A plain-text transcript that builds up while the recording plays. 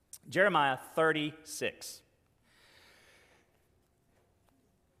Jeremiah 36.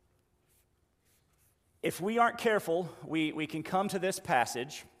 If we aren't careful, we can come to this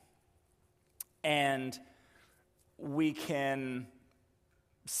passage and we can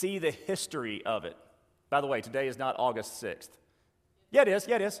see the history of it. By the way, today is not August 6th. Yeah, it is.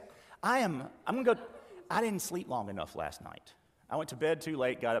 Yeah, it is. I'm going to go. I didn't sleep long enough last night. I went to bed too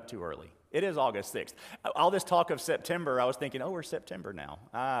late, got up too early. It is August 6th. All this talk of September, I was thinking, we're September now.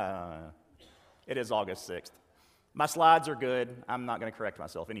 It is August 6th. My slides are good. I'm not going to correct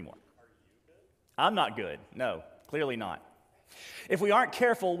myself anymore. I'm not good. No, clearly not. If we aren't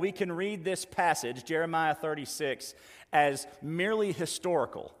careful, we can read this passage, Jeremiah 36, as merely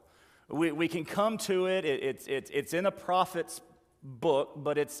historical. We can come to it. It's in a prophet's book,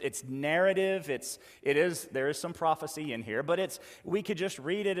 but it's narrative. There is some prophecy in here, but we could just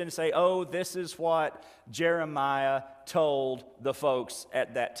read it and say, oh, this is what Jeremiah told the folks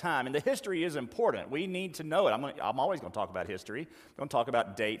at that time. And the history is important. We need to know it. I'm always going to talk about history. I'm going to talk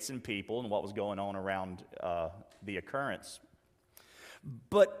about dates and people and what was going on around the occurrence.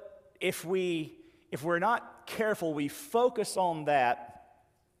 But if we're not careful, we focus on that,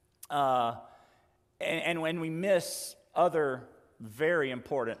 and when we miss other very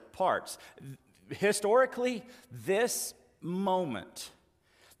important parts. Historically, this moment,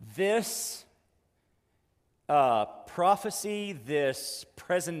 this prophecy, this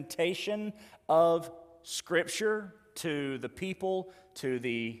presentation of Scripture to the people, to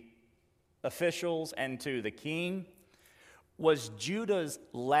the officials, and to the king was Judah's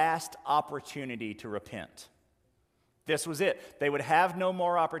last opportunity to repent. This was it. They would have no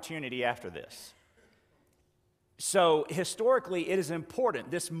more opportunity after this. So historically, it is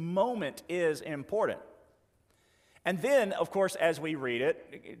important. This moment is important. And then, of course, as we read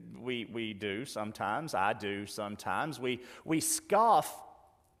it, we do sometimes, I do sometimes, we scoff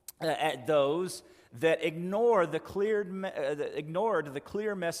at those that ignored the clear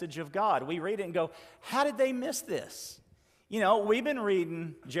message of God. We read it and go, how did they miss this? You know, we've been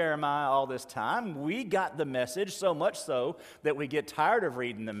reading Jeremiah all this time. We got the message, so much so that we get tired of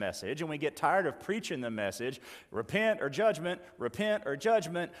reading the message and we get tired of preaching the message. Repent or judgment, repent or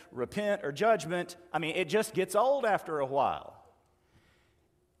judgment, repent or judgment. I mean, it just gets old after a while.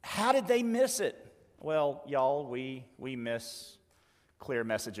 How did they miss it? Well, y'all, we miss clear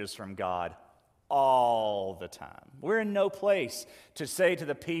messages from God all the time. We're in no place to say to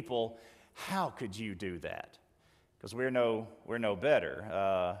the people, how could you do that? Because we're no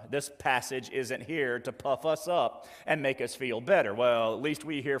better. This passage isn't here to puff us up and make us feel better. Well, at least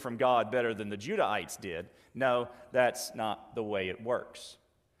we hear from God better than the Judahites did. No, that's not the way it works.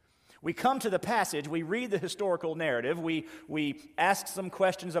 We come to the passage, we read the historical narrative, we ask some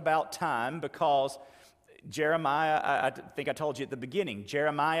questions about time because Jeremiah, I think I told you at the beginning,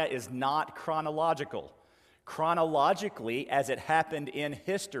 Jeremiah is not chronological. Chronologically, as it happened in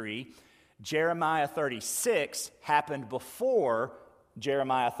history, Jeremiah 36 happened before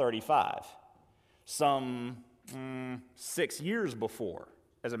Jeremiah 35, some 6 years before,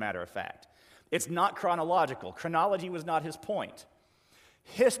 as a matter of fact. It's not chronological. Chronology was not his point.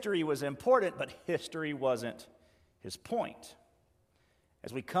 History was important, but history wasn't his point.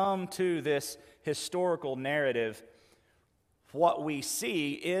 As we come to this historical narrative, what we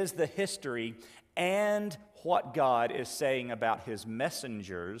see is the history and what God is saying about his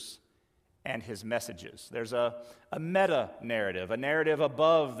messengers and his messages. There's a meta-narrative, a narrative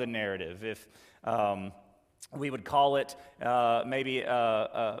above the narrative. If we would call it maybe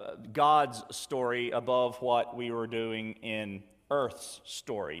God's story above what we were doing in Earth's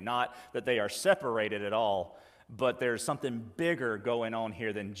story. Not that they are separated at all, but there's something bigger going on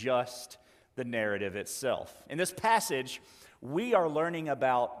here than just the narrative itself. In this passage, we are learning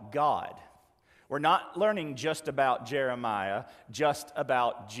about God. We're not learning just about Jeremiah, just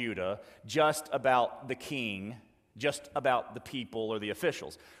about Judah, just about the king, just about the people or the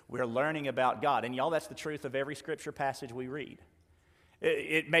officials. We're learning about God. And y'all, that's the truth of every scripture passage we read.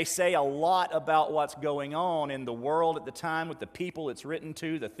 It may say a lot about what's going on in the world at the time with the people it's written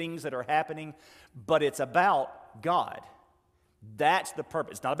to, the things that are happening, but it's about God. That's the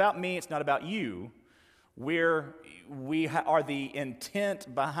purpose. It's not about me, it's not about you. We are the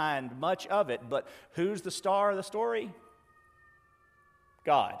intent behind much of it, but who's the star of the story?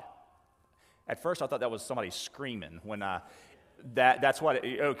 God. At first I thought that was somebody screaming when that's what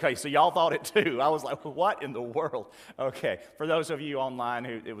okay, so y'all thought it too. I was like, what in the world? Okay, for those of you online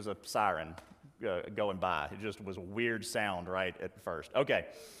it was a siren going by. It just was a weird sound right at first. Okay.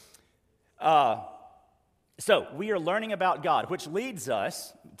 So we are learning about God, which leads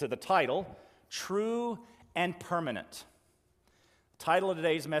us to the title, True and Permanent. Title of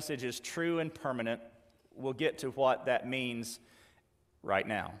today's message is True and Permanent. We'll get to what that means right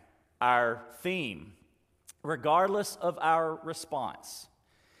now. Our theme, regardless of our response,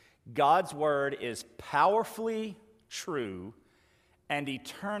 God's word is powerfully true and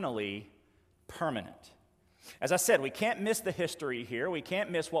eternally permanent. As I said, we can't miss the history here. We can't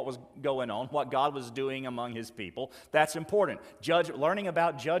miss what was going on, what God was doing among his people. That's important. Learning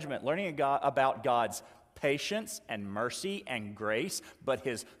about judgment, learning about God's patience and mercy and grace, but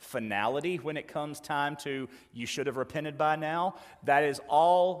his finality when it comes time to, you should have repented by now. That is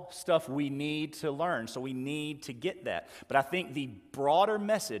all stuff we need to learn, so we need to get that. But I think the broader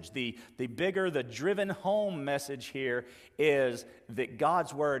message, the bigger, the driven home message here is that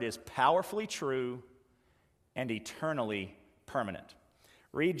God's word is powerfully true and eternally permanent.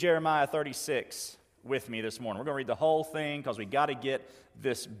 Read Jeremiah 36 with me this morning. We're going to read the whole thing because we got to get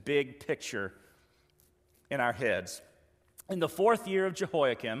this big picture in our heads. In the 4th year of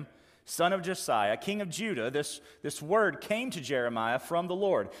Jehoiakim, son of Josiah, king of Judah, this word came to Jeremiah from the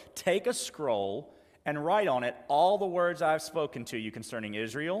Lord. Take a scroll and write on it all the words I have spoken to you concerning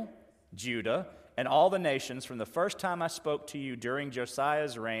Israel, Judah, and all the nations from the first time I spoke to you during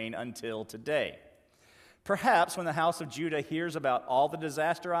Josiah's reign until today. Perhaps when the house of Judah hears about all the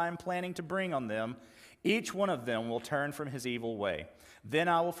disaster I am planning to bring on them, each one of them will turn from his evil way. Then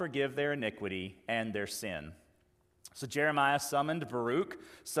I will forgive their iniquity and their sin. So Jeremiah summoned Baruch,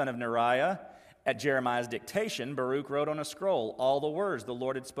 son of Neriah. At Jeremiah's dictation, Baruch wrote on a scroll all the words the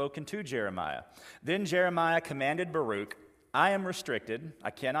Lord had spoken to Jeremiah. Then Jeremiah commanded Baruch, I am restricted, I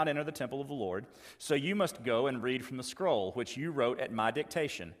cannot enter the temple of the Lord, so you must go and read from the scroll, which you wrote at my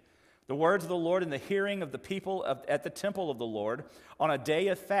dictation. The words of the Lord in the hearing of the people at the temple of the Lord on a day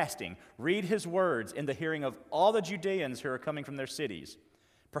of fasting. Read his words in the hearing of all the Judeans who are coming from their cities.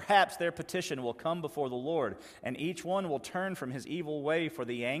 Perhaps their petition will come before the Lord, and each one will turn from his evil way, for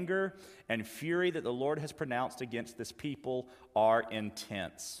the anger and fury that the Lord has pronounced against this people are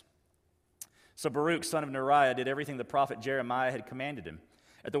intense. So Baruch, son of Neriah, did everything the prophet Jeremiah had commanded him.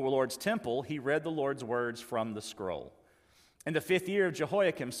 At the Lord's temple, he read the Lord's words from the scroll. In the 5th year of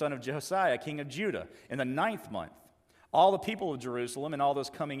Jehoiakim, son of Josiah, king of Judah, in the 9th month, all the people of Jerusalem and all those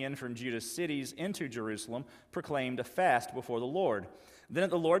coming in from Judah's cities into Jerusalem proclaimed a fast before the Lord. Then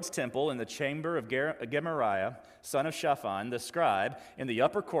at the Lord's temple, in the chamber of Gemariah, son of Shaphan, the scribe, in the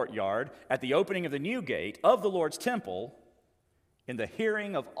upper courtyard, at the opening of the new gate of the Lord's temple, in the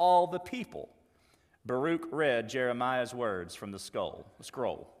hearing of all the people, Baruch read Jeremiah's words from the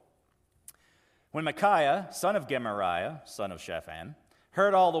scroll. When Micaiah, son of Gemariah, son of Shaphan,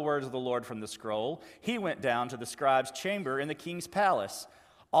 heard all the words of the Lord from the scroll, he went down to the scribe's chamber in the king's palace.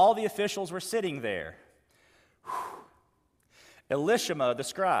 All the officials were sitting there. Elishama the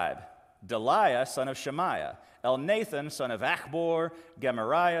scribe, Delaiah, son of Shemaiah, Elnathan, son of Achbor,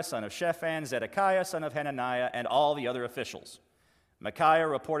 Gemariah, son of Shaphan, Zedekiah, son of Hananiah, and all the other officials. Micaiah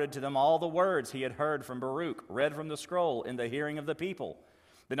reported to them all the words he had heard from Baruch, read from the scroll in the hearing of the people.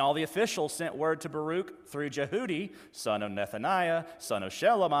 Then all the officials sent word to Baruch through Jehudi, son of Nethaniah, son of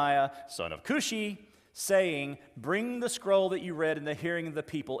Shelemiah, son of Cushi, saying, bring the scroll that you read in the hearing of the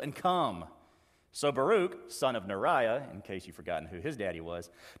people and come. So Baruch, son of Neriah, in case you've forgotten who his daddy was,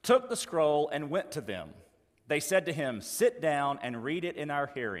 took the scroll and went to them. They said to him, sit down and read it in our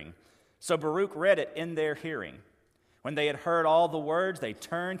hearing. So Baruch read it in their hearing. When they had heard all the words, they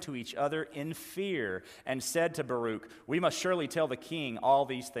turned to each other in fear and said to Baruch, we must surely tell the king all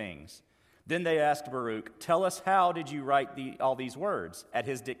these things. Then they asked Baruch, tell us, how did you write all these words? At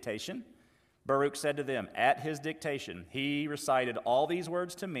his dictation? Baruch said to them, at his dictation. He recited all these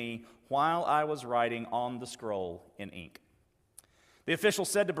words to me while I was writing on the scroll in ink. The official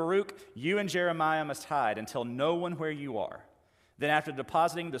said to Baruch, you and Jeremiah must hide and tell no one where you are. Then after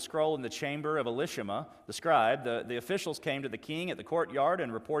depositing the scroll in the chamber of Elishama, the scribe, the officials came to the king at the courtyard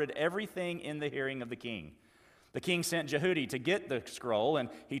and reported everything in the hearing of the king. The king sent Jehudi to get the scroll, and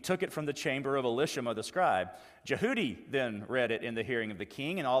he took it from the chamber of Elishama the scribe. Jehudi then read it in the hearing of the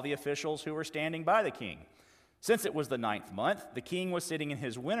king and all the officials who were standing by the king. Since it was the 9th month, the king was sitting in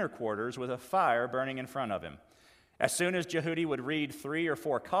his winter quarters with a fire burning in front of him. As soon as Jehudi would read 3 or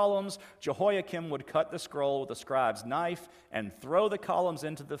 4 columns, Jehoiakim would cut the scroll with a scribe's knife and throw the columns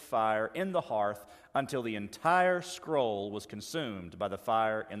into the fire in the hearth until the entire scroll was consumed by the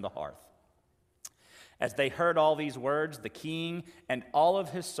fire in the hearth. As they heard all these words, the king and all of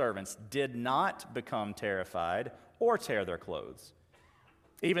his servants did not become terrified or tear their clothes.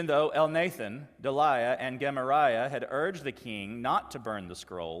 Even though Elnathan, Delaiah, and Gemariah had urged the king not to burn the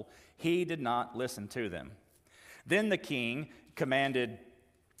scroll, he did not listen to them. Then the king commanded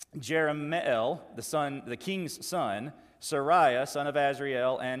Jerahmeel, the king's son, Sariah, son of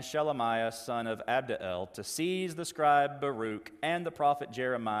Azriel, and Shelemiah, son of Abdiel, to seize the scribe Baruch and the prophet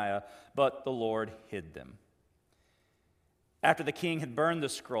Jeremiah, but the Lord hid them. After the king had burned the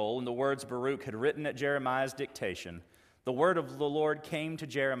scroll and the words Baruch had written at Jeremiah's dictation, the word of the Lord came to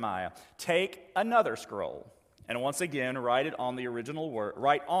Jeremiah, "Take another scroll, and once again write on it the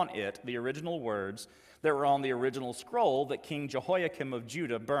original words that were on the original scroll that King Jehoiakim of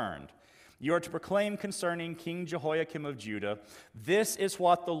Judah burned. You are to proclaim concerning King Jehoiakim of Judah, this is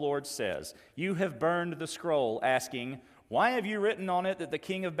what the Lord says. You have burned the scroll, asking, why have you written on it that the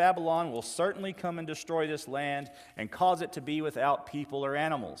king of Babylon will certainly come and destroy this land and cause it to be without people or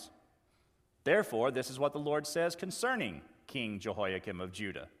animals? Therefore, this is what the Lord says concerning King Jehoiakim of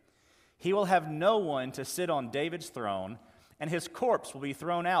Judah. He will have no one to sit on David's throne, and his corpse will be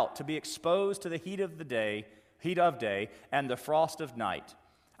thrown out to be exposed to the heat of day, and the frost of night.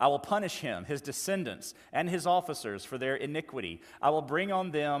 I will punish him, his descendants, and his officers for their iniquity. I will bring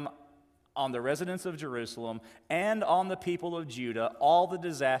on them, on the residents of Jerusalem, and on the people of Judah, all the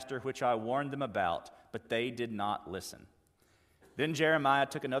disaster which I warned them about, but they did not listen." Then Jeremiah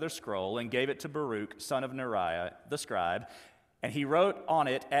took another scroll and gave it to Baruch, son of Neriah, the scribe, and he wrote on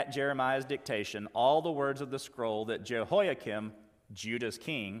it at Jeremiah's dictation all the words of the scroll that Jehoiakim, Judah's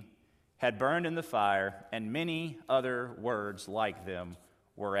king, had burned in the fire, and many other words like them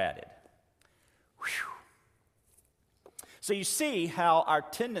were added. Whew. So you see how our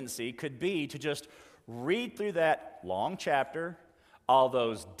tendency could be to just read through that long chapter, all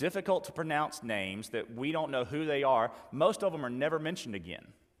those difficult to pronounce names that we don't know who they are. Most of them are never mentioned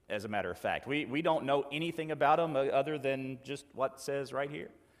again, as a matter of fact. We don't know anything about them other than just what it says right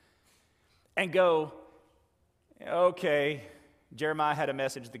here. And go, okay, Jeremiah had a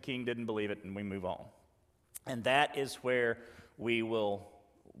message, the king didn't believe it, and we move on. And that is where we will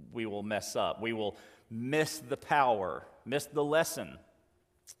mess up. We will miss the power, miss the lesson,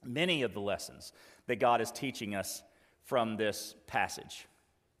 many of the lessons that God is teaching us from this passage.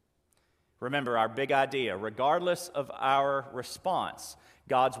 Remember our big idea: regardless of our response,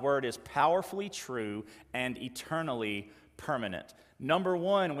 God's word is powerfully true and eternally permanent. Number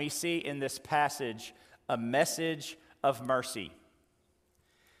one, we see in this passage a message of mercy.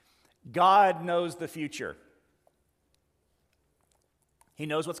 God knows the future. He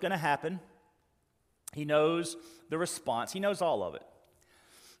knows what's going to happen. He knows the response. He knows all of it.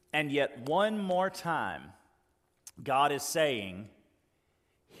 And yet, one more time, God is saying,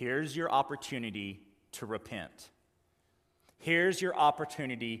 here's your opportunity to repent. Here's your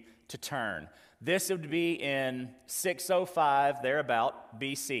opportunity to turn. This would be in 605, thereabout,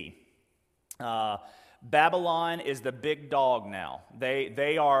 BC. Babylon is the big dog now.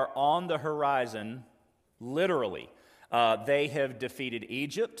 They are on the horizon, literally. They have defeated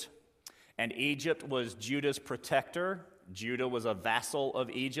Egypt, and Egypt was Judah's protector. Judah was a vassal of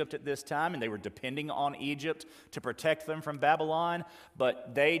Egypt at this time, and they were depending on Egypt to protect them from Babylon,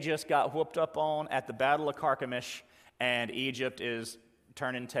 but they just got whooped up on at the Battle of Carchemish, and Egypt is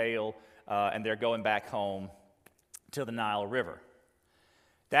turning tail, and they're going back home to the Nile River.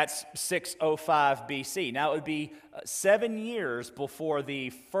 That's 605 BC. Now, it would be 7 years before the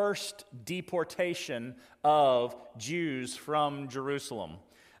first deportation of Jews from Jerusalem.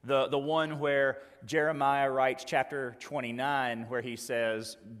 The one where Jeremiah writes chapter 29, where he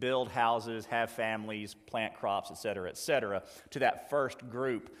says, build houses, have families, plant crops, etc., to that first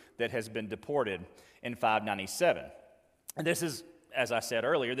group that has been deported in 597. And this is, as I said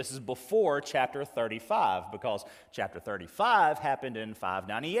earlier, this is before chapter 35, because chapter 35 happened in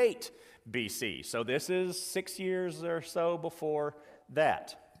 598 BC. So this is 6 years or so before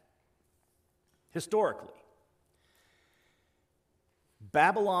that, historically.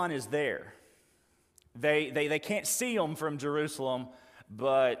 Babylon is there. They can't see them from Jerusalem,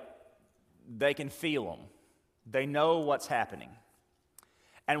 but they can feel them. They know what's happening.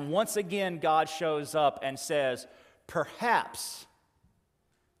 And once again, God shows up and says, perhaps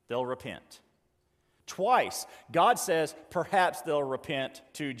they'll repent. Twice, God says, perhaps they'll repent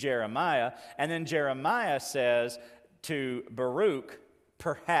to Jeremiah, and then Jeremiah says to Baruch,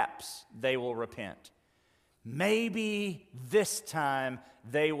 perhaps they will repent. Maybe this time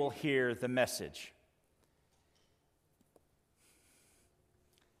they will hear the message.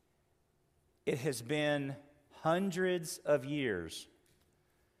 It has been hundreds of years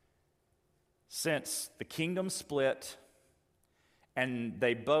since the kingdom split and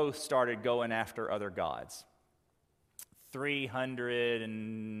they both started going after other gods.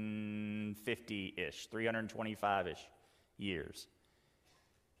 350-ish, 325-ish years.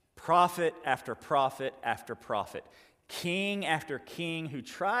 Prophet after prophet after prophet. King after king who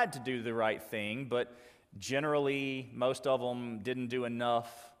tried to do the right thing, but Generally, most of them didn't do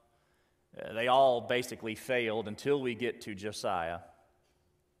enough. They all basically failed until we get to Josiah.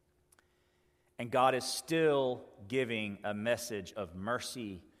 And God is still giving a message of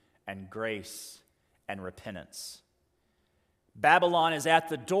mercy and grace and repentance. Babylon is at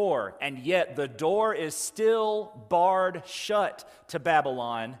the door, and yet the door is still barred shut to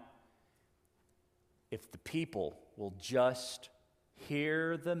Babylon if the people will just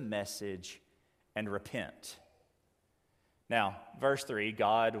hear the message and repent. Now, verse 3,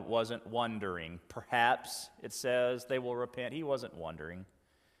 God wasn't wondering. Perhaps, it says, they will repent. He wasn't wondering.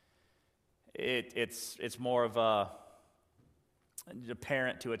 It's more of a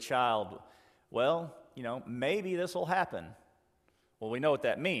parent to a child. Well, maybe this will happen. Well, we know what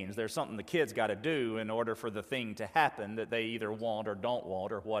that means. There's something the kid's got to do in order for the thing to happen that they either want or don't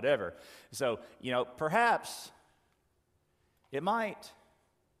want or whatever. So, perhaps it might,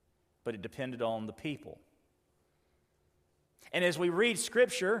 but it depended on the people. And as we read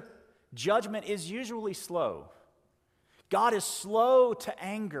Scripture, judgment is usually slow. God is slow to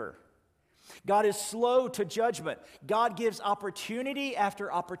anger. God is slow to judgment. God gives opportunity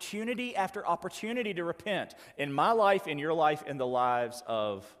after opportunity after opportunity to repent in my life, in your life, in the lives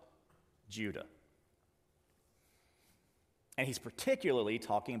of Judah. And he's particularly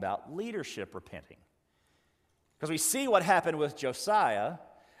talking about leadership repenting. Because we see what happened with Josiah.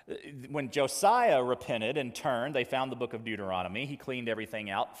 When Josiah repented and turned, they found the book of Deuteronomy. He cleaned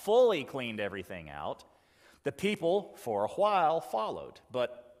everything out, fully cleaned everything out. The people, for a while, followed.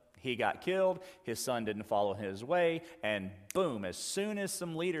 But he got killed, his son didn't follow his way, and boom, as soon as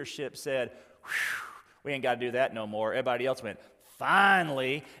some leadership said, we ain't got to do that no more, everybody else went,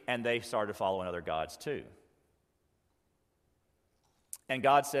 finally, and they started following other gods too. And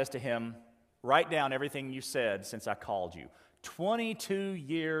God says to him, write down everything you said since I called you. 22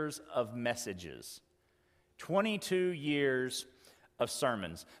 years of messages, 22 years of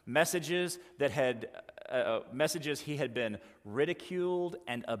sermons, messages he had been ridiculed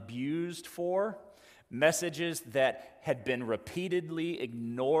and abused for, messages that had been repeatedly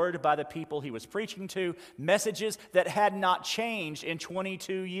ignored by the people he was preaching to, messages that had not changed in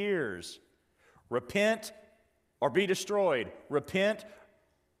 22 years. Repent or be destroyed. Repent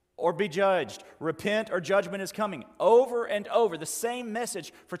or be judged. Repent or judgment is coming. Over and over, the same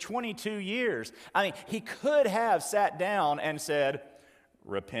message for 22 years. I mean, he could have sat down and said,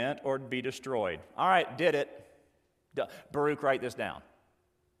 repent or be destroyed. All right, did it. Baruch, write this down.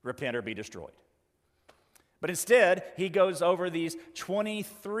 Repent or be destroyed. But instead, he goes over these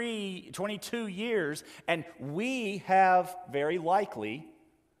 22 years, and we have very likely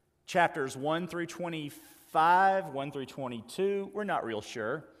chapters 1 through 25, 1 through 22. We're not real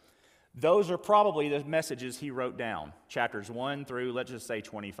sure. Those are probably the messages he wrote down, chapters 1 through, let's just say,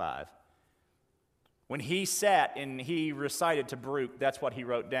 25. When he sat and he recited to Baruch, that's what he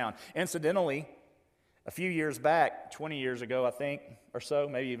wrote down. Incidentally, a few years back, 20 years ago, I think, or so,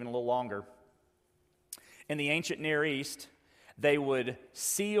 maybe even a little longer, in the ancient Near East, they would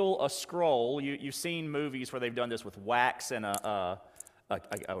seal a scroll. You've seen movies where they've done this with wax and a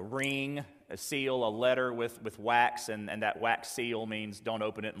ring, a seal, a letter with wax, and that wax seal means don't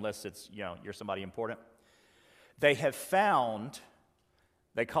open it unless it's, you're somebody important. They have found,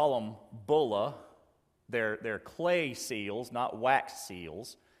 they call them bulla. They're clay seals, not wax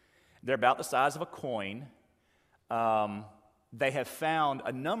seals. They're about the size of a coin. They have found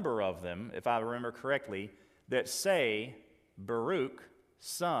a number of them, if I remember correctly, that say Baruch,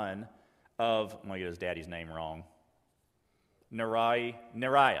 son of, I'm going to get his daddy's name wrong,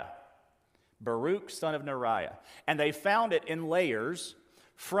 Neriah. Baruch, son of Neriah. And they found it in layers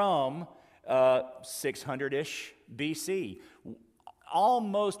from 600-ish BC.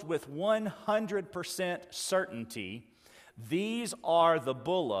 Almost with 100% certainty, these are the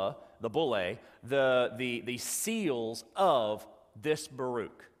bullae, the seals of this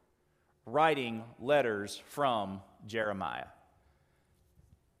Baruch, writing letters from Jeremiah.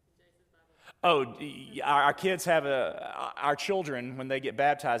 Oh, our kids have our children, when they get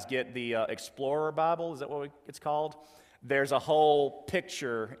baptized, get the Explorer Bible. Is that what it's called? There's a whole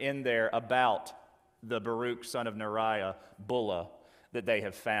picture in there about the Baruch, son of Neriah, bulla that they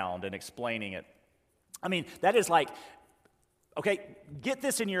have found and explaining it. I mean, that is like, okay, get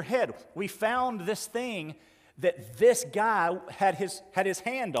this in your head. We found this thing that this guy had his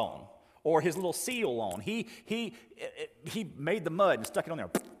hand on, or his little seal on. He made the mud and stuck it on there.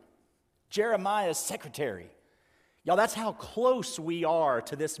 Jeremiah's secretary. Y'all, that's how close we are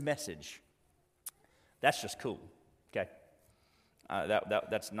to this message. That's just cool, okay?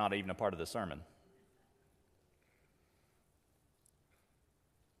 That's not even a part of the sermon.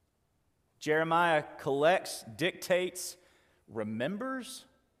 Jeremiah collects, dictates, remembers?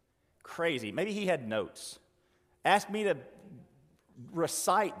 Crazy. Maybe he had notes. Ask me to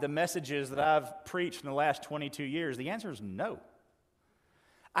recite the messages that I've preached in the last 22 years. The answer is no.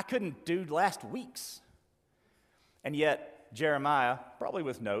 I couldn't do last week's. And yet, Jeremiah, probably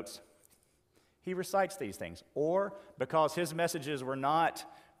with notes, he recites these things. Or because his messages were not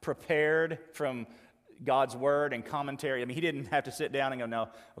prepared from God's word and commentary. I mean, he didn't have to sit down and go, no,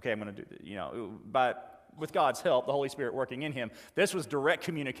 okay, I'm going to do, but with God's help, the Holy Spirit working in him, this was direct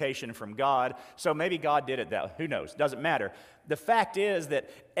communication from God. So maybe God did it that way. Who knows? Doesn't matter. The fact is that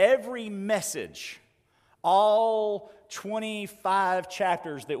every message, all 25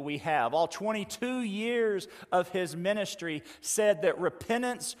 chapters that we have, all 22 years of his ministry said that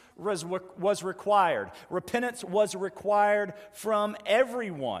repentance was required. Repentance was required from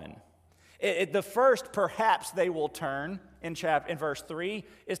everyone. The first, perhaps they will turn, in verse 3,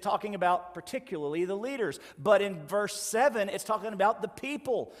 is talking about particularly the leaders. But in verse 7, it's talking about the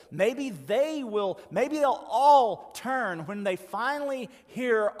people. Maybe they'll all turn when they finally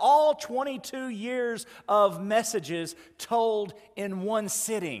hear all 22 years of messages told in one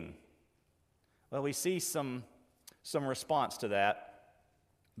sitting. Well, we see some response to that,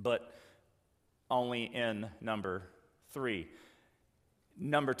 but only in number 3.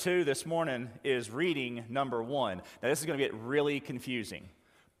 Number 2 this morning is reading number 1. Now, this is going to get really confusing.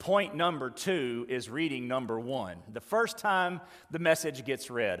 Point number 2 is reading number 1. The first time the message gets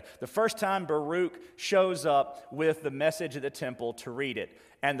read, the first time Baruch shows up with the message at the temple to read it,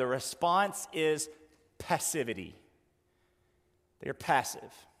 and the response is passivity. They're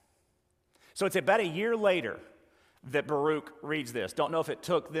passive. So it's about a year later that Baruch reads this. Don't know if it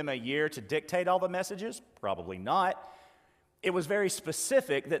took them a year to dictate all the messages. Probably not. It was very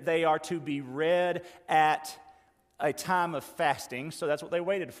specific that they are to be read at a time of fasting, so that's what they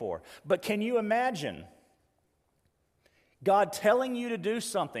waited for. But can you imagine God telling you to do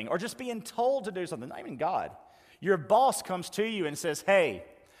something, or just being told to do something? Not even God. Your boss comes to you and says, hey,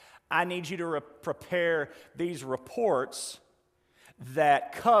 I need you to prepare these reports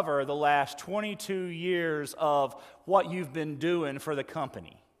that cover the last 22 years of what you've been doing for the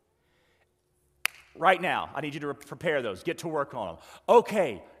company. Right now, I need you to prepare those. Get to work on them.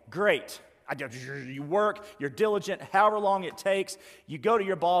 Okay, great. You work, you're diligent, however long it takes. You go to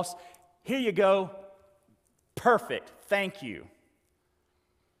your boss. Here you go. Perfect. Thank you.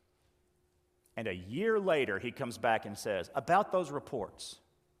 And a year later, he comes back and says, about those reports.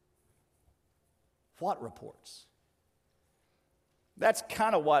 What reports? That's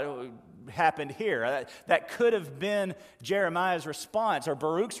kind of what happened here. That could have been Jeremiah's response or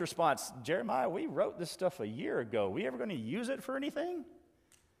Baruch's response. Jeremiah, we wrote this stuff a year ago. Are we ever going to use it for anything?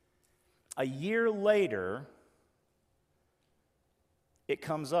 A year later, it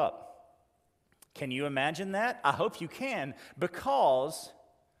comes up. Can you imagine that? I hope you can, because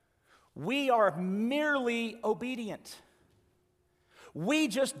we are merely obedient. We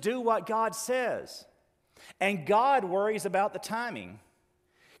just do what God says. And God worries about the timing.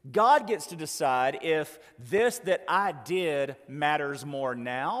 God gets to decide if this that I did matters more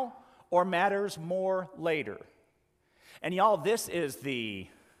now or matters more later. And y'all, this is the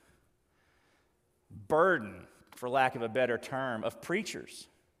burden, for lack of a better term, of preachers.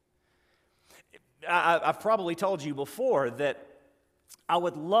 I've probably told you before that I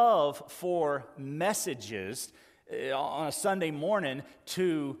would love for messages on a Sunday morning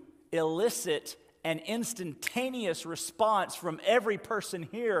to elicit an instantaneous response from every person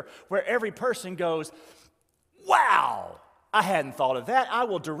here, where every person goes, wow, I hadn't thought of that. I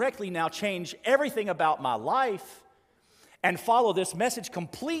will directly now change everything about my life and follow this message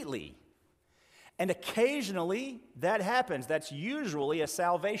completely. And occasionally that happens. That's usually a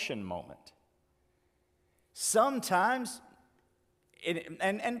salvation moment. Sometimes,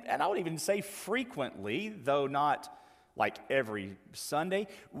 and I would even say frequently, though not like every Sunday,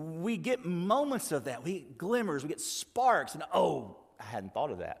 we get moments of that. We get glimmers, we get sparks, and oh, I hadn't thought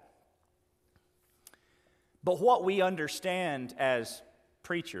of that. But what we understand as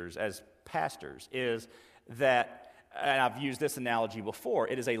preachers, as pastors, is that, and I've used this analogy before,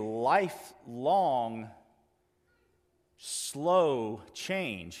 it is a lifelong, slow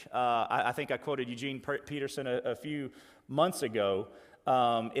change. I think I quoted Eugene Peterson a few months ago.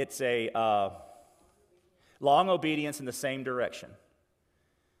 It's a long obedience in the same direction.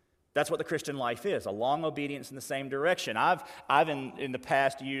 That's what the Christian life is, a long obedience in the same direction. I've in the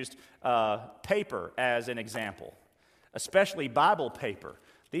past used paper as an example, especially Bible paper.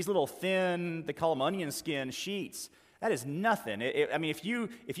 These little thin, they call them onion skin sheets. That is nothing. I mean, if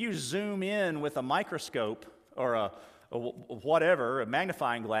you zoom in with a microscope or whatever, a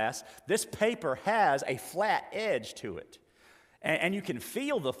magnifying glass, this paper has a flat edge to it. And you can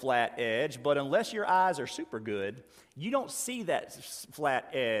feel the flat edge, but unless your eyes are super good, you don't see that flat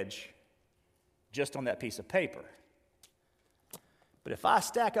edge just on that piece of paper. But if I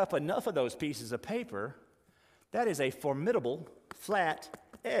stack up enough of those pieces of paper, that is a formidable flat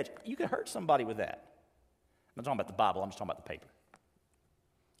edge. You can hurt somebody with that. I'm not talking about the Bible, I'm just talking about the paper.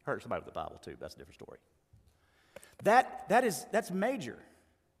 Hurt somebody with the Bible too, that's a different story. That's major.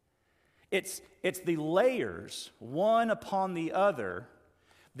 It's the layers, one upon the other,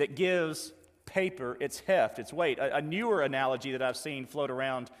 that gives paper its heft, its weight. A newer analogy that I've seen float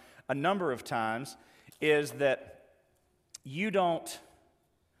around a number of times is that you don't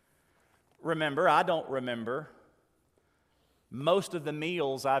remember, I don't remember, most of the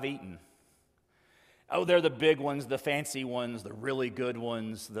meals I've eaten. Oh, they're the big ones, the fancy ones, the really good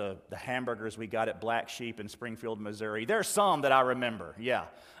ones, the hamburgers we got at Black Sheep in Springfield, Missouri. There's some that I remember, yeah.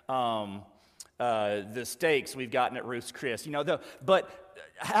 The steaks we've gotten at Ruth's Chris. But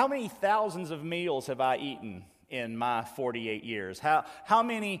how many thousands of meals have I eaten in my 48 years? How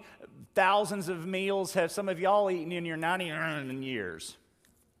many thousands of meals have some of y'all eaten in your 99 years?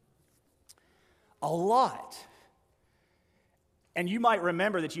 A lot. And you might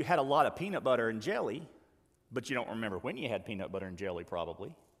remember that you had a lot of peanut butter and jelly, but you don't remember when you had peanut butter and jelly,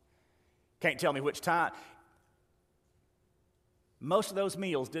 probably. Can't tell me which time. Most of those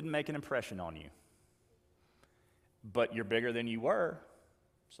meals didn't make an impression on you. But you're bigger than you were.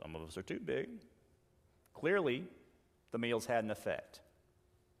 Some of us are too big. Clearly, the meals had an effect.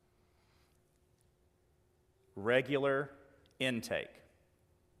 Regular intake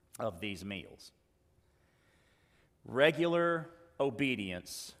of these meals. Regular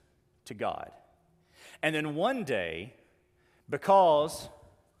obedience to God. And then one day, because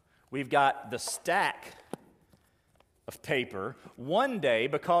we've got the stack of paper, one day,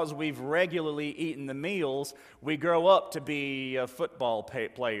 because we've regularly eaten the meals, we grow up to be a football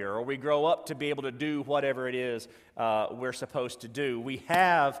player, or we grow up to be able to do whatever it is we're supposed to do. We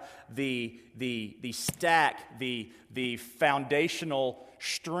have the stack, the foundational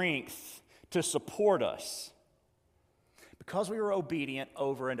strength to support us. Because we were obedient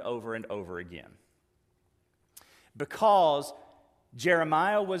over and over and over again. Because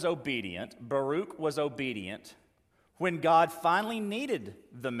Jeremiah was obedient, Baruch was obedient, when God finally needed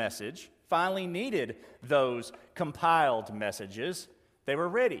the message, finally needed those compiled messages, they were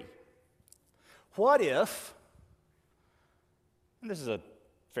ready. What if, and this is a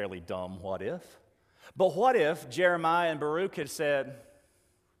fairly dumb what if, but what if Jeremiah and Baruch had said,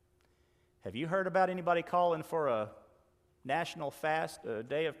 have you heard about anybody calling for a national fast, a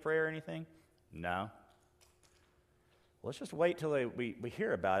day of prayer or anything? No. Let's just wait till we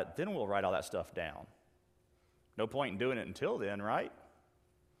hear about it, then we'll write all that stuff down. No point in doing it until then, right?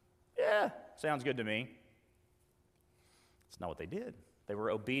 Yeah, sounds good to me. It's not what they did. They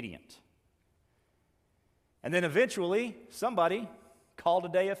were obedient. And then eventually, somebody called a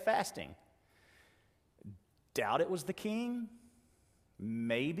day of fasting. Doubt it was the king.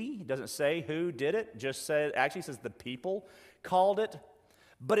 Maybe. It doesn't say who did it. Actually says the people called it.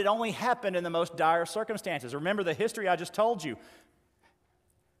 But it only happened in the most dire circumstances. Remember the history I just told you.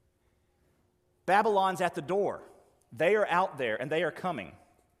 Babylon's at the door. They are out there and they are coming.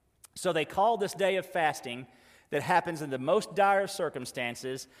 So they call this day of fasting that happens in the most dire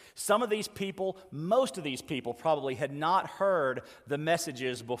circumstances. Some of these people, most of these people probably had not heard the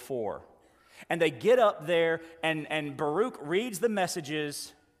messages before. And they get up there and Baruch reads the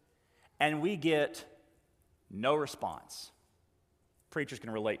messages and we get no response. Preachers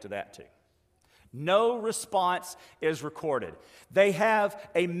can relate to that too. No response is recorded. They have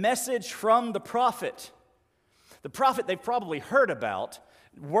a message from the prophet. The prophet they've probably heard about.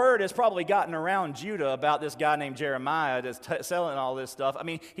 Word has probably gotten around Judah about this guy named Jeremiah that's selling all this stuff. I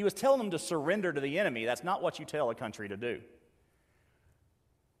mean, he was telling them to surrender to the enemy. That's not what you tell a country to do.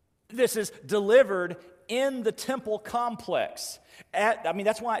 This is delivered in the temple complex.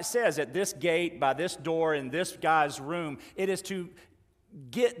 That's why it says at this gate, by this door, in this guy's room. It is to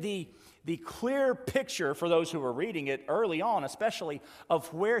get the clear picture for those who were reading it early on, especially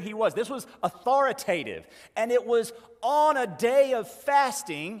of where he was. This was authoritative, and it was on a day of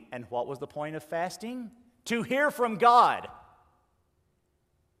fasting. And what was the point of fasting? To hear from God.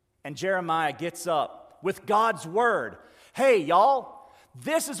 And Jeremiah gets up with God's word. Hey, y'all,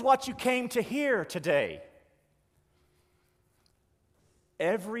 this is what you came to hear today.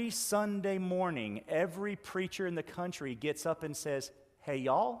 Every Sunday morning, every preacher in the country gets up and says, hey,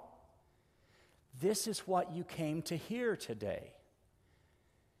 y'all, this is what you came to hear today.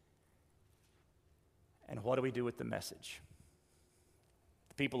 And what do we do with the message?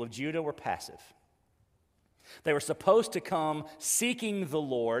 The people of Judah were passive. They were supposed to come seeking the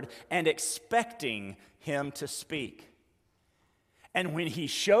Lord and expecting him to speak. And when he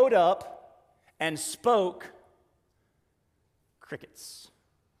showed up and spoke, crickets.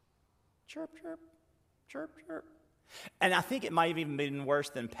 Chirp, chirp, chirp, chirp. And I think it might have even been worse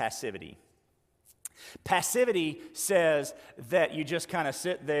than passivity. Passivity says that you just kind of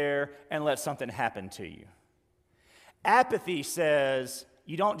sit there and let something happen to you. Apathy says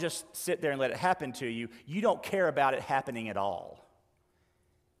you don't just sit there and let it happen to you. You don't care about it happening at all.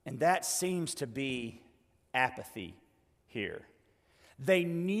 And that seems to be apathy here. They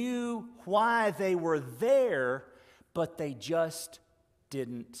knew why they were there, but they just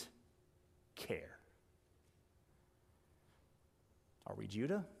didn't care. Are we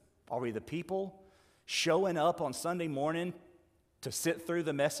Judah? Are we the people showing up on Sunday morning to sit through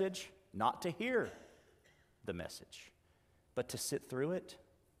the message? Not to hear the message, but to sit through it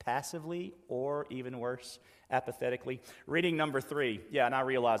passively, or even worse, apathetically. Reading number 3. Yeah, and I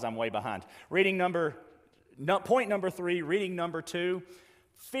realize I'm way behind. Point number 3, reading number 2,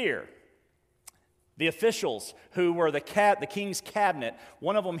 fear. The officials who were the king's cabinet,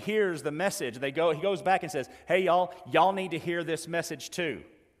 one of them hears the message. He goes back and says, hey, y'all need to hear this message too.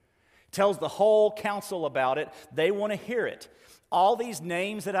 Tells the whole council about it. They want to hear it. All these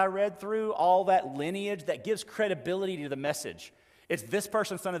names that I read through, all that lineage, that gives credibility to the message. It's this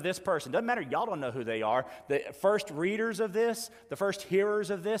person, son of this person. Doesn't matter, y'all don't know who they are. The first readers of this, the first hearers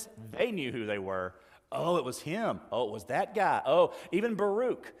of this, they knew who they were. Oh, it was him. Oh, it was that guy. Oh, even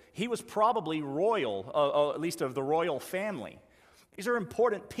Baruch. He was probably royal, at least of the royal family. These are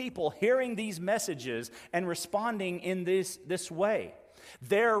important people hearing these messages and responding in this way.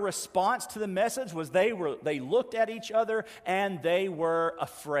 Their response to the message was they looked at each other and they were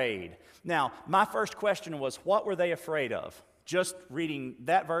afraid. Now, my first question was, what were they afraid of? Just reading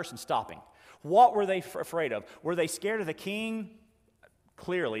that verse and stopping. What were they afraid of? Were they scared of the king?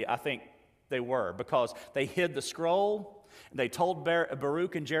 Clearly, I think they were, because they hid the scroll. And they told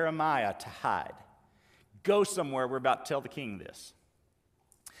Baruch and Jeremiah to hide. Go somewhere, we're about to tell the king this.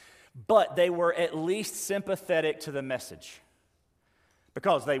 But they were at least sympathetic to the message,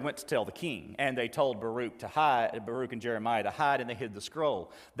 because they went to tell the king, and they told Baruch and Jeremiah to hide, and they hid the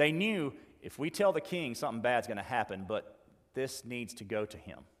scroll. They knew, if we tell the king, something bad's going to happen, but this needs to go to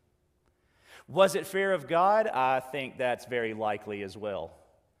him. Was it fear of God? I think that's very likely as well.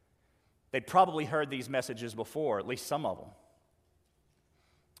 They'd probably heard these messages before, at least some of them.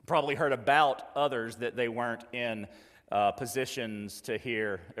 Probably heard about others that they weren't in positions to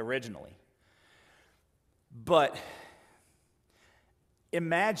hear originally. But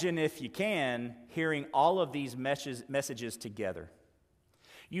imagine, if you can, hearing all of these messages together.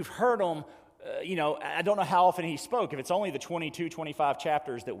 You've heard them, I don't know how often he spoke. If it's only the 22, 25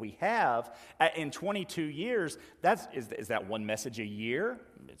 chapters that we have, in 22 years, is that one message a year?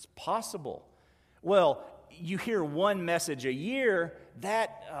 It's possible. Well, you hear one message a year,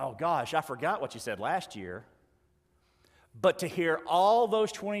 I forgot what you said last year. But to hear all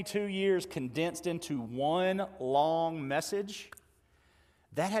those 22 years condensed into one long message,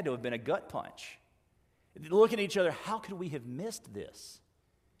 that had to have been a gut punch. Looking at each other, how could we have missed this?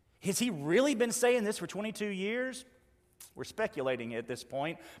 Has he really been saying this for 22 years? We're speculating at this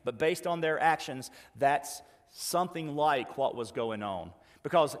point, but based on their actions, that's something like what was going on.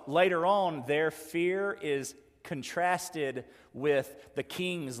 Because later on, their fear is contrasted with the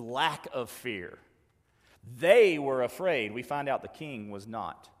king's lack of fear. They were afraid. We find out the king was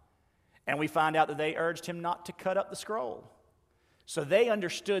not. And we find out that they urged him not to cut up the scroll. So they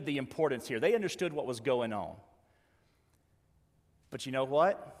understood the importance here. They understood what was going on. But you know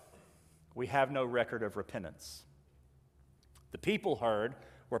what? We have no record of repentance. The people heard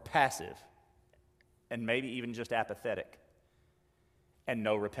were passive and maybe even just apathetic, and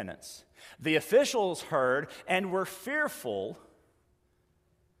no repentance. The officials heard and were fearful,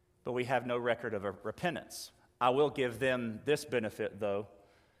 but we have no record of a repentance. I will give them this benefit, though.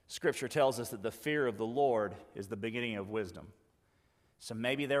 Scripture tells us that the fear of the Lord is the beginning of wisdom. So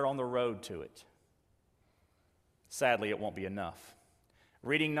maybe they're on the road to it. Sadly, it won't be enough.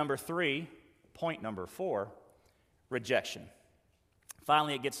 Reading number 3, point number 4, rejection.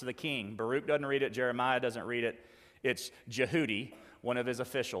 Finally, it gets to the king. Baruch doesn't read it. Jeremiah doesn't read it. It's Jehudi, one of his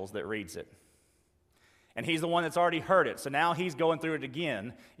officials, that reads it. And he's the one that's already heard it. So now he's going through it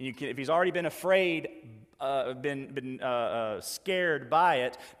again. And if he's already been afraid, been scared by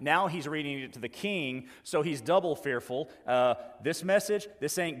it, now he's reading it to the king. So he's double fearful. This message,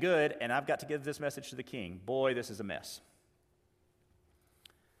 this ain't good, and I've got to give this message to the king. Boy, this is a mess.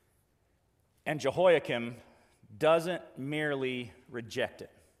 And Jehoiakim doesn't merely reject it.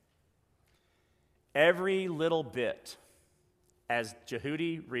 Every little bit, as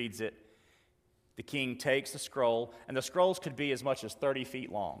Jehudi reads it, the king takes the scroll, and the scrolls could be as much as 30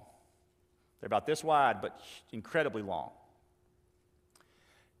 feet long. They're about this wide, but incredibly long.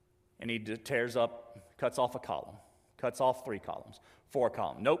 And he tears up, cuts off a column, cuts off 3 columns, 4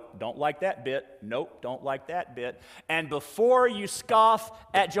 columns. Nope, don't like that bit. Nope, don't like that bit. And before you scoff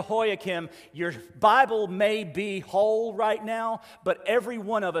at Jehoiakim, your Bible may be whole right now, but every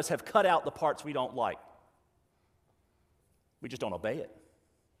one of us have cut out the parts we don't like. We just don't obey it.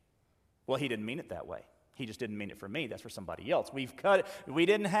 Well, he didn't mean it that way. He just didn't mean it for me. That's for somebody else. We've cut it. We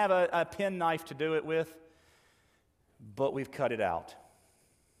didn't have a penknife to do it with, but we've cut it out.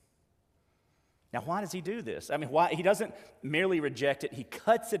 Now, why does he do this? I mean, why? He doesn't merely reject it. He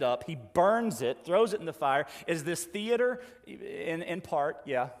cuts it up. He burns it, throws it in the fire. Is this theater? In part,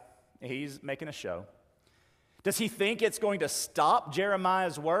 yeah. He's making a show. Does he think it's going to stop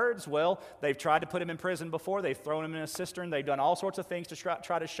Jeremiah's words? Well, they've tried to put him in prison before. They've thrown him in a cistern. They've done all sorts of things to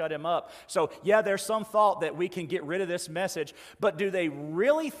try to shut him up. So, yeah, there's some thought that we can get rid of this message. But do they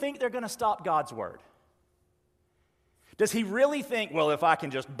really think they're going to stop God's word? Does he really think, well, if I can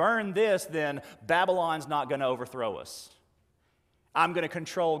just burn this, then Babylon's not going to overthrow us? I'm going to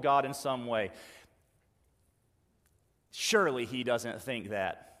control God in some way. Surely he doesn't think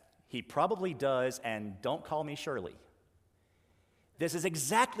that. He probably does, and don't call me Shirley. This is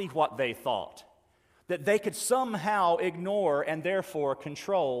exactly what they thought, that they could somehow ignore and therefore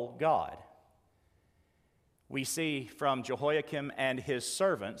control God. We see from Jehoiakim and his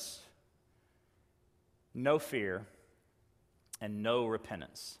servants no fear and no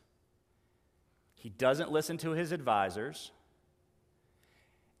repentance. He doesn't listen to his advisors,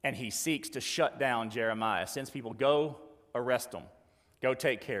 and he seeks to shut down Jeremiah. Sends people, go arrest him. Go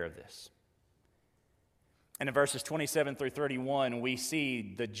take care of this. And in verses 27 through 31, we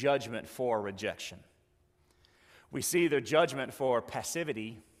see the judgment for rejection. We see the judgment for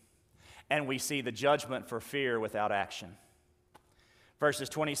passivity, and we see the judgment for fear without action. Verses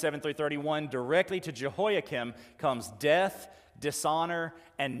 27 through 31, directly to Jehoiakim comes death, dishonor,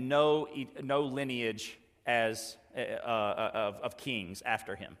 and no lineage of kings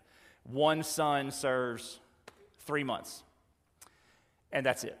after him. One son serves 3 months. And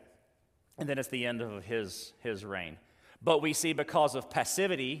that's it. And then it's the end of his reign. But we see because of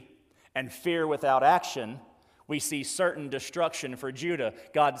passivity and fear without action, we see certain destruction for Judah.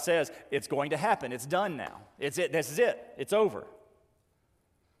 God says, it's going to happen. It's done now. It's it. This is it. It's over.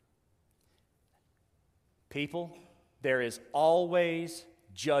 People, there is always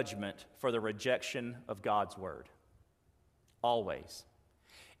judgment for the rejection of God's word. Always.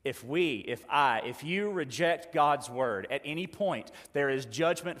 If you reject God's word at any point, there is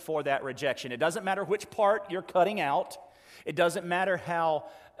judgment for that rejection. It doesn't matter which part you're cutting out. It doesn't matter how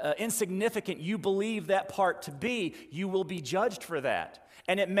insignificant you believe that part to be. You will be judged for that.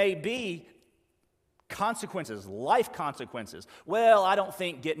 And it may be consequences, life consequences. Well, I don't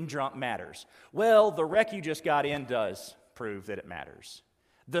think getting drunk matters. Well, the wreck you just got in does prove that it matters.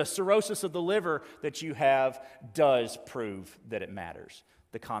 The cirrhosis of the liver that you have does prove that it matters.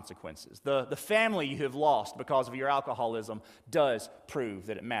 The consequences. The family you have lost because of your alcoholism does prove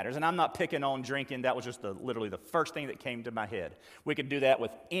that it matters. And I'm not picking on drinking. That was just literally the first thing that came to my head. We could do that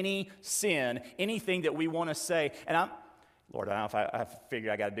with any sin, anything that we want to say. And Lord, I don't know if I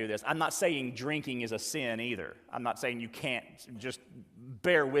figure I got to do this. I'm not saying drinking is a sin either. I'm not saying you can't. Just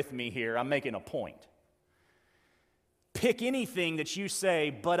bear with me here. I'm making a point. Pick anything that you say,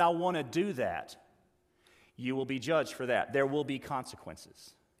 but I want to do that. You will be judged for that. There will be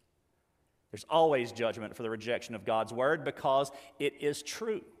consequences. There's always judgment for the rejection of God's word because it is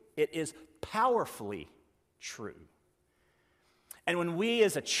true. It is powerfully true. And when we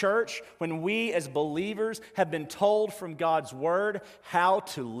as a church, when we as believers have been told from God's word how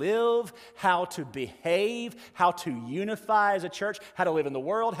to live, how to behave, how to unify as a church, how to live in the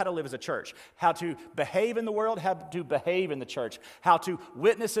world, how to live as a church, how to behave in the world, how to behave in the church, how to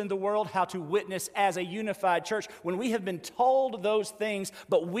witness in the world, how to witness as a unified church, when we have been told those things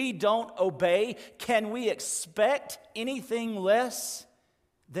but we don't obey, can we expect anything less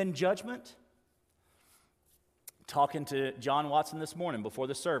than judgment? Talking to John Watson this morning before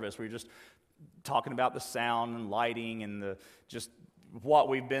the service, we were just talking about the sound and lighting and just what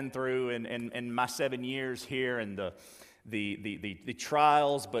we've been through in my 7 years here and the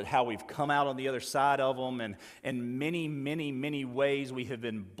trials, but how we've come out on the other side of them, and in many, many, many ways we have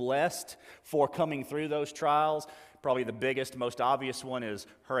been blessed for coming through those trials. Probably the biggest, most obvious one is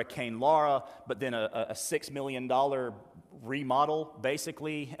Hurricane Laura, but then a $6 million remodel,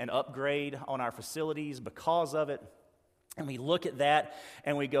 basically, an upgrade on our facilities because of it. And we look at that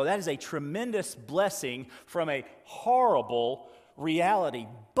and we go, that is a tremendous blessing from a horrible reality.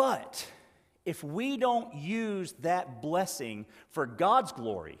 But if we don't use that blessing for God's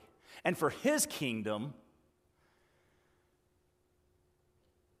glory and for His kingdom,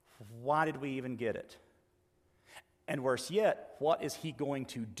 why did we even get it? And worse yet, what is He going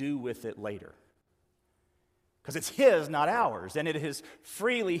to do with it later? Because it's His, not ours, and it is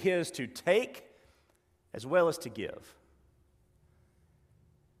freely His to take as well as to give.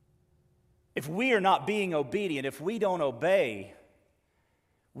 If we are not being obedient, if we don't obey,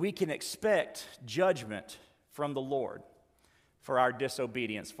 we can expect judgment from the Lord for our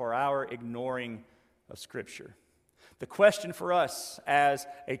disobedience, for our ignoring of Scripture. The question for us as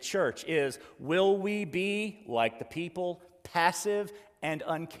a church is, will we be like the people, passive and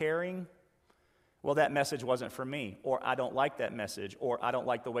uncaring? Well, that message wasn't for me, or I don't like that message, or I don't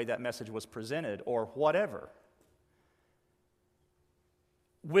like the way that message was presented, or whatever.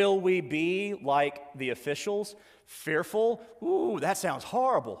 Will we be like the officials, fearful? Ooh, that sounds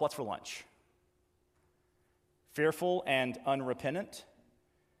horrible. What's for lunch? Fearful and unrepentant?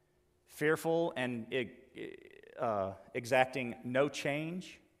 Fearful and exacting no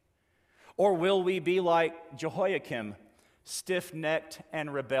change? Or will we be like Jehoiakim, stiff-necked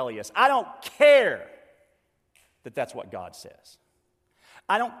and rebellious? I don't care that that's what God says.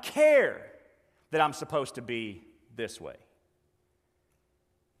 I don't care that I'm supposed to be this way.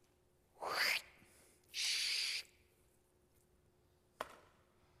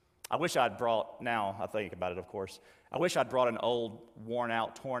 I wish I'd brought, now I think about it, of course, I wish I'd brought an old,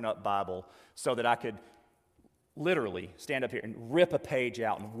 worn-out, torn-up Bible so that I could literally stand up here and rip a page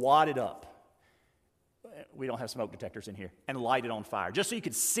out and wad it up. We don't have smoke detectors in here. And light it on fire, just so you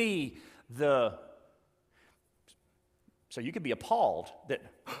could see so you could be appalled that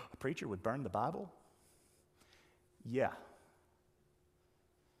a preacher would burn the Bible? Yeah.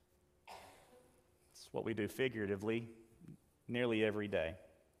 It's what we do figuratively nearly every day.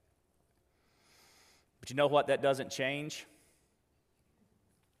 But you know what that doesn't change?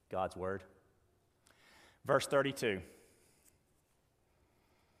 God's Word. Verse 32.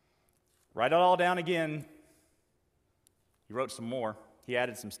 Write it all down again. He wrote some more. He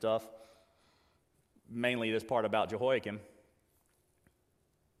added some stuff. Mainly this part about Jehoiakim.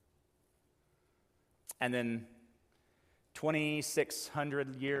 And then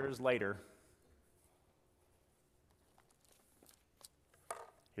 2,600 years later,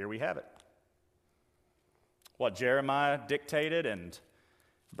 here we have it. What Jeremiah dictated and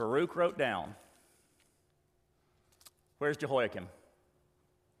Baruch wrote down. Where's Jehoiakim?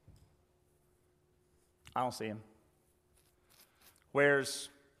 I don't see him. Where's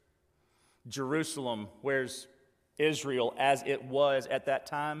Jerusalem? Where's Israel as it was at that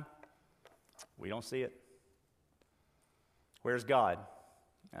time? We don't see it. Where's God?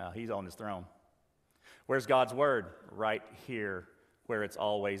 He's on His throne. Where's God's Word? Right here, where it's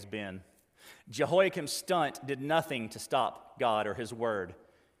always been. Jehoiakim's stunt did nothing to stop God or His Word.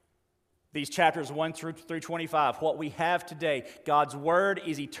 These chapters 1 through 25, what we have today, God's Word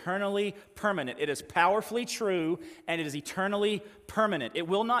is eternally permanent. It is powerfully true, and it is eternally permanent. It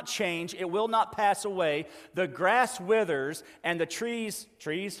will not change. It will not pass away. The grass withers, and the trees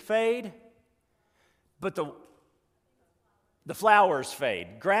fade, but the flowers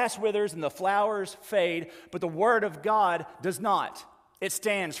fade. Grass withers, and the flowers fade, but the Word of God does not. It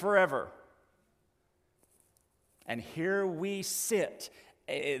stands forever. And here we sit,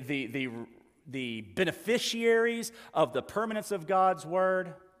 the beneficiaries of the permanence of God's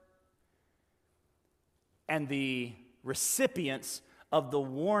Word and the recipients of the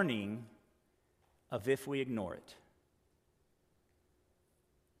warning of if we ignore it.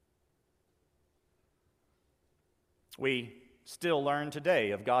 We still learn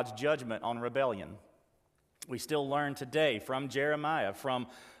today of God's judgment on rebellion. We still learn today from Jeremiah, from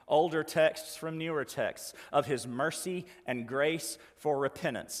older texts, from newer texts, of His mercy and grace for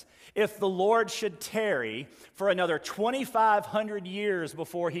repentance. If the Lord should tarry for another 2,500 years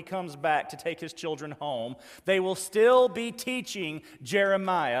before He comes back to take His children home, they will still be teaching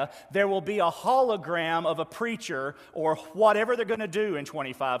Jeremiah. There will be a hologram of a preacher or whatever they're going to do in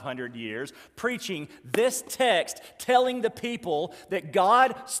 2,500 years, preaching this text, telling the people that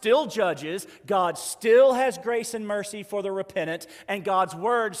God still judges, God still has grace and mercy for the repentant, and God's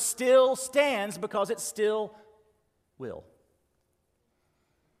Word still stands because it still will.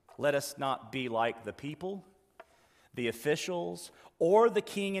 Let us not be like the people. the officials, or the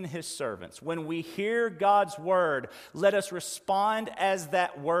king and his servants. When we hear God's word, let us respond as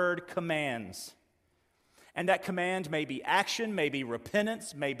that word commands. And that command may be action, may be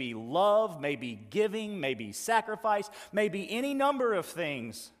repentance, may be love, may be giving, may be sacrifice, may be any number of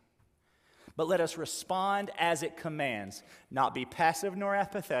things. But let us respond as it commands, not be passive nor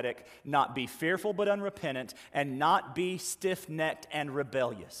apathetic, not be fearful but unrepentant, and not be stiff-necked and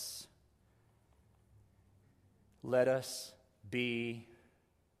rebellious. Let us be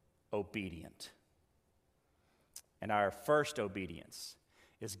obedient. And our first obedience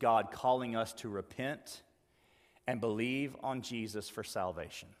is God calling us to repent and believe on Jesus for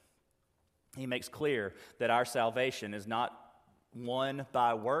salvation. He makes clear that our salvation is not won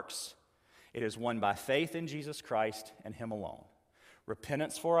by works. It is won by faith in Jesus Christ and Him alone.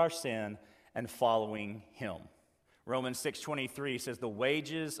 Repentance for our sin and following Him. Romans 6:23 says, "The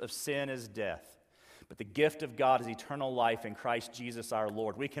wages of sin is death, but the gift of God is eternal life in Christ Jesus our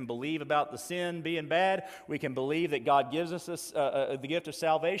Lord." We can believe about the sin being bad. We can believe that God gives us the gift of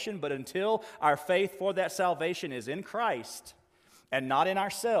salvation, but until our faith for that salvation is in Christ and not in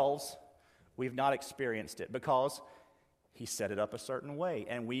ourselves, we've not experienced it because He set it up a certain way,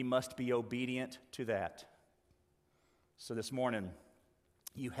 and we must be obedient to that. So this morning,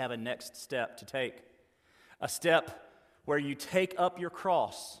 you have a next step to take, a step where you take up your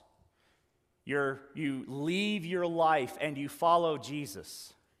cross. You leave your life and you follow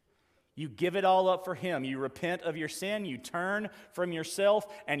Jesus. You give it all up for Him. You repent of your sin, you turn from yourself,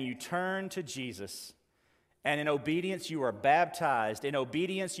 and you turn to Jesus. And in obedience, you are baptized. In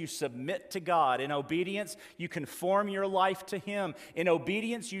obedience, you submit to God. In obedience, you conform your life to Him. In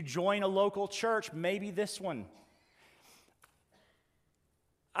obedience, you join a local church, maybe this one.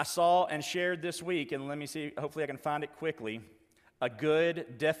 I saw and shared this week, and let me see, hopefully I can find it quickly, a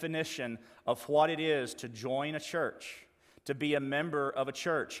good definition of what it is to join a church, to be a member of a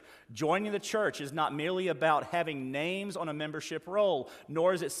church. Joining the church is not merely about having names on a membership roll,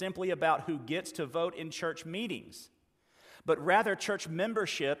 nor is it simply about who gets to vote in church meetings. But rather, church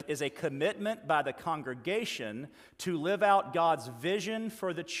membership is a commitment by the congregation to live out God's vision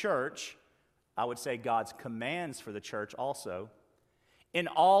for the church, I would say God's commands for the church also, in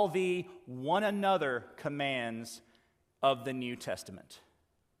all the one another commands of the New Testament.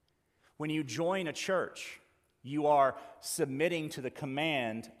 When you join a church, you are submitting to the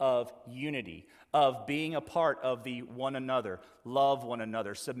command of unity, of being a part of the one another, love one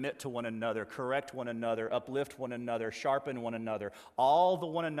another, submit to one another, correct one another, uplift one another, sharpen one another, all the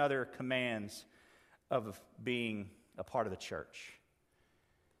one another commands of being a part of the church.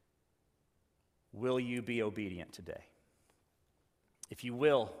 Will you be obedient today? If you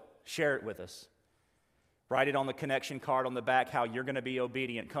will, share it with us. Write it on the connection card on the back how you're going to be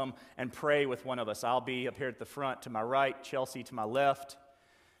obedient. Come and pray with one of us. I'll be up here at the front to my right, Chelsea to my left.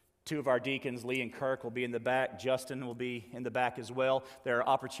 Two of our deacons, Lee and Kirk, will be in the back. Justin will be in the back as well. There are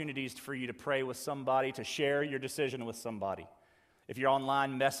opportunities for you to pray with somebody, to share your decision with somebody. If you're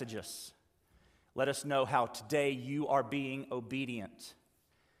online, message us. Let us know how today you are being obedient.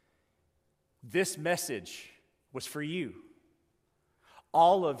 This message was for you.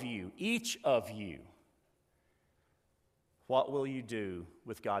 All of you, each of you. What will you do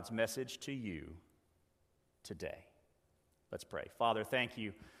with God's message to you today? Let's pray. Father, thank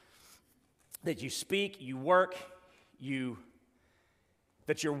you that you speak, you work,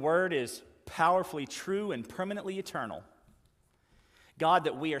 that your word is powerfully true and permanently eternal. God,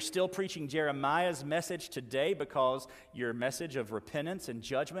 that we are still preaching Jeremiah's message today because your message of repentance and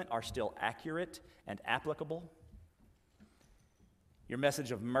judgment are still accurate and applicable. Your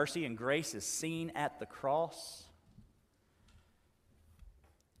message of mercy and grace is seen at the cross.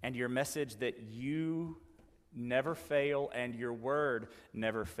 And your message that you never fail and your word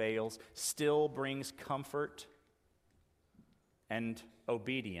never fails still brings comfort and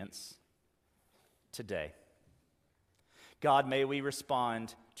obedience today. God, may we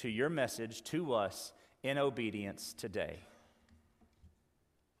respond to your message to us in obedience today.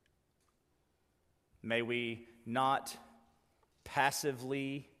 May we not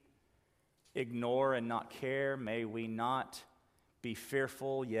passively ignore and not care. May we not be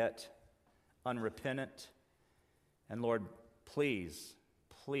fearful yet unrepentant. And Lord, please,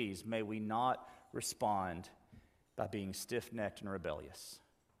 may we not respond by being stiff-necked and rebellious.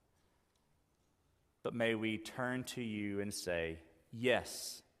 But may we turn to you and say,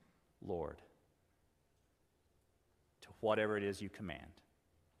 yes, Lord, to whatever it is you command.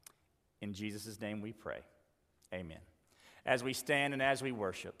 In Jesus' name we pray. Amen. As we stand and as we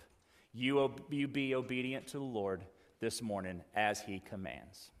worship, you be obedient to the Lord this morning as he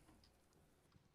commands.